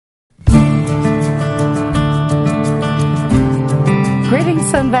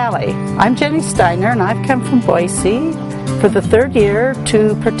Sun Valley. I'm Genny Steiner and I've come from Boise for the third year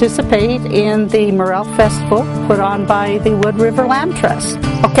to participate in the Morel Festival put on by the Wood River Land Trust.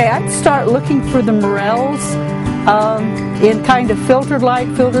 Okay, I'd start looking for the morels in kind of filtered light,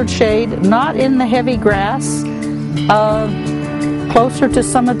 filtered shade, not in the heavy grass, closer to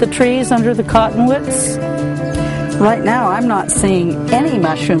some of the trees under the cottonwoods. Right now I'm not seeing any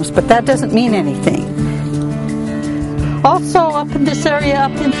mushrooms, but that doesn't mean anything. Also up in this area,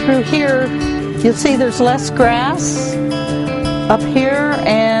 up in through here, you'll see there's less grass up here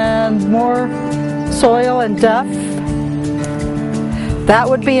and more soil and duff. That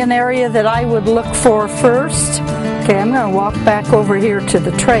would be an area that I would look for first. Okay, I'm going to walk back over here to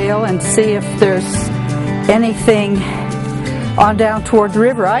the trail and see if there's anything on down toward the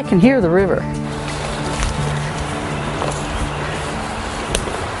river. I can hear the river.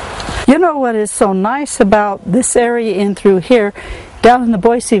 You know what is so nice about this area in through here, down in the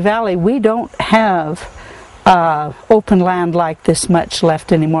Boise Valley, we don't have open land like this much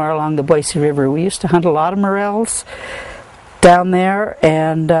left anymore along the Boise River. We used to hunt a lot of morels down there,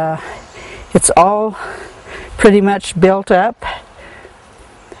 and it's all pretty much built up.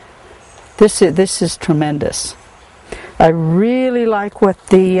 This is tremendous. I really like what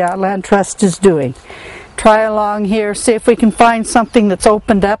the Land Trust is doing. Try along here, see if we can find something that's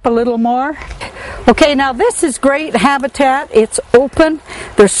opened up a little more. Okay, now this is great habitat. It's open.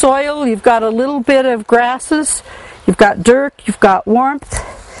 There's soil. You've got a little bit of grasses. You've got dirt. You've got warmth.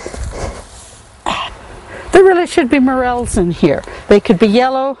 There really should be morels in here. They could be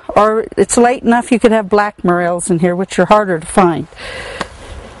yellow, or it's late enough you could have black morels in here, which are harder to find.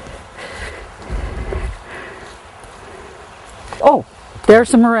 Oh,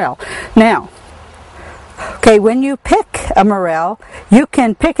 there's a morel. Now, okay, when you pick a morel, you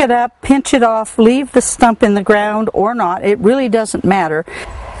can pick it up, pinch it off, leave the stump in the ground or not. It really doesn't matter.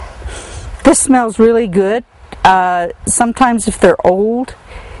 This smells really good. Sometimes if they're old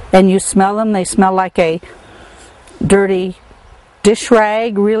and you smell them, they smell like a dirty dish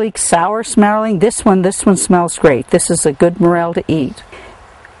rag, really sour smelling. This one smells great. This is a good morel to eat.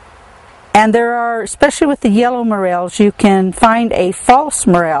 And there are, especially with the yellow morels, you can find a false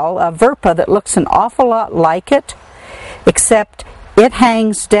morel, a verpa, that looks an awful lot like it, except it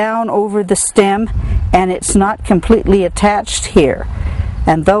hangs down over the stem and it's not completely attached here.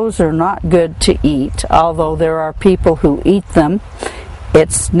 And those are not good to eat, although there are people who eat them.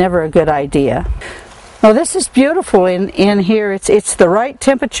 It's never a good idea. Well, this is beautiful in here. It's the right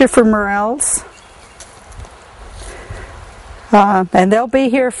temperature for morels. And they'll be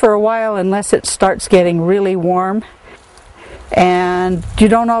here for a while unless it starts getting really warm. And you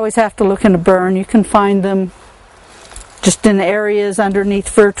don't always have to look in a burn. You can find them just in areas underneath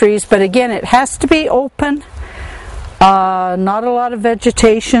fir trees. But again, it has to be open. Not a lot of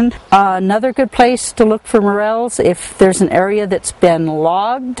vegetation. Another good place to look for morels, if there's an area that's been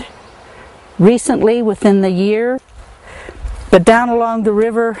logged recently within the year. But down along the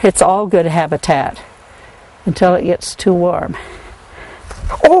river, it's all good habitat until it gets too warm.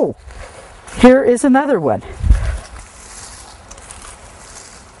 Oh, here is another one.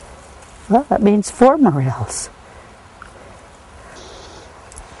 Well, that means 4 morels.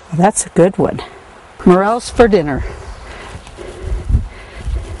 Well, that's a good one. Morels for dinner.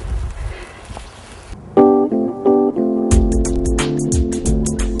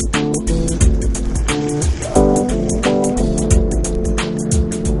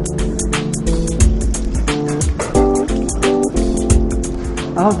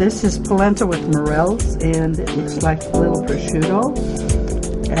 Oh, this is polenta with morels, and it looks like a little prosciutto,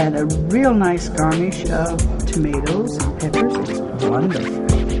 and a real nice garnish of tomatoes and peppers. It's wonderful.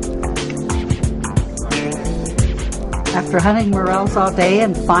 After hunting morels all day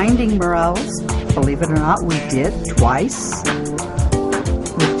and finding morels, believe it or not, we did twice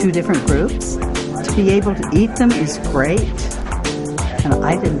with 2 different groups. To be able to eat them is great, and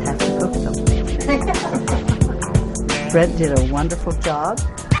I didn't have to cook them. Brett did a wonderful job.